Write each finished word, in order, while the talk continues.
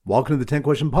Welcome to the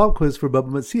 10-question pop quiz for Bava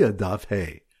Metzia, Daf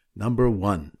Hey. Number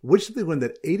 1. Which did they learn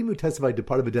that Eidim who testified to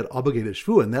part of a debt obligated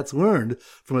shvuah, and that's learned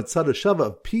from a tzad shava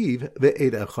of piv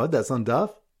ve'ed echad, that's on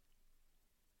Daf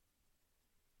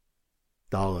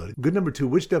Daled. Good number 2.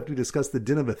 Which daf do we discuss the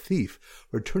din of a thief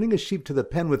returning a sheep to the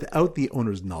pen without the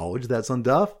owner's knowledge, that's on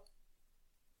Daf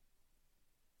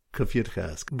Kafiyat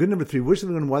Ches. Good number 3. Which did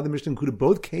we learn why the Mishnah included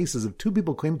both cases of two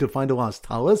people claiming to find a lost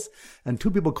talis and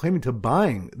two people claiming to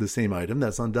buying the same item,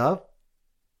 that's on Daf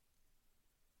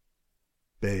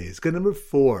Bays. Good number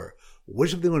 4.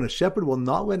 Which of them when a shepherd will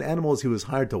not let animals he was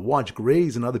hired to watch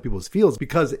graze in other people's fields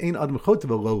because ein adam chotav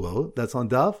lolo, that's on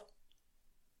Daf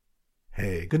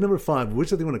Hey. Good number 5.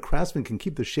 Which of them when a craftsman can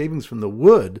keep the shavings from the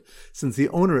wood since the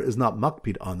owner is not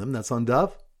makpid on them, that's on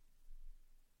Daf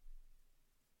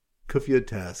Kufiyat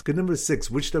Tes. Good number 6.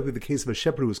 Which stuff with the case of a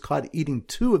shepherd who was caught eating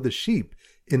 2 of the sheep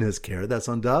in his care, that's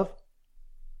on Daf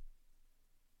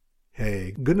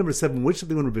Hey. Good number 7. Which of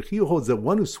the when Rabbi Chiyu holds that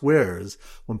one who swears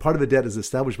when part of a debt is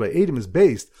established by Eidim is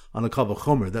based on a kal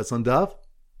v'chomer, that's on Daf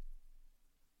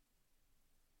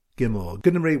Gimel.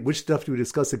 Good number 8. Which stuff do we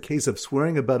discuss a case of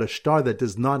swearing about a shtar that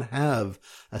does not have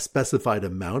a specified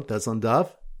amount, that's on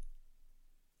Daf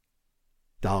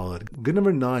Daled. Good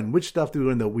number 9. Which stuff do we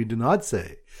learn that we do not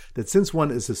say that since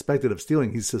one is suspected of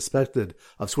stealing, he's suspected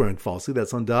of swearing falsely,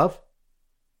 that's on Daf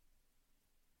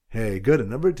Hey. Good. And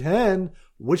number 10.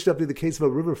 Which stuff do the case of a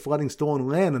river flooding stolen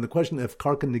land and the question if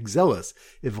karka nigzelas,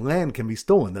 if land can be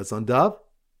stolen, that's on Daf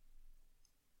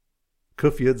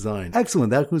Kufiyat Zayin.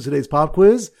 Excellent. That concludes today's pop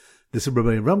quiz. This is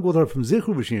Rabbi Ram Goldar from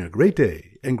Zichru wishing you a great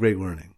day and great learning.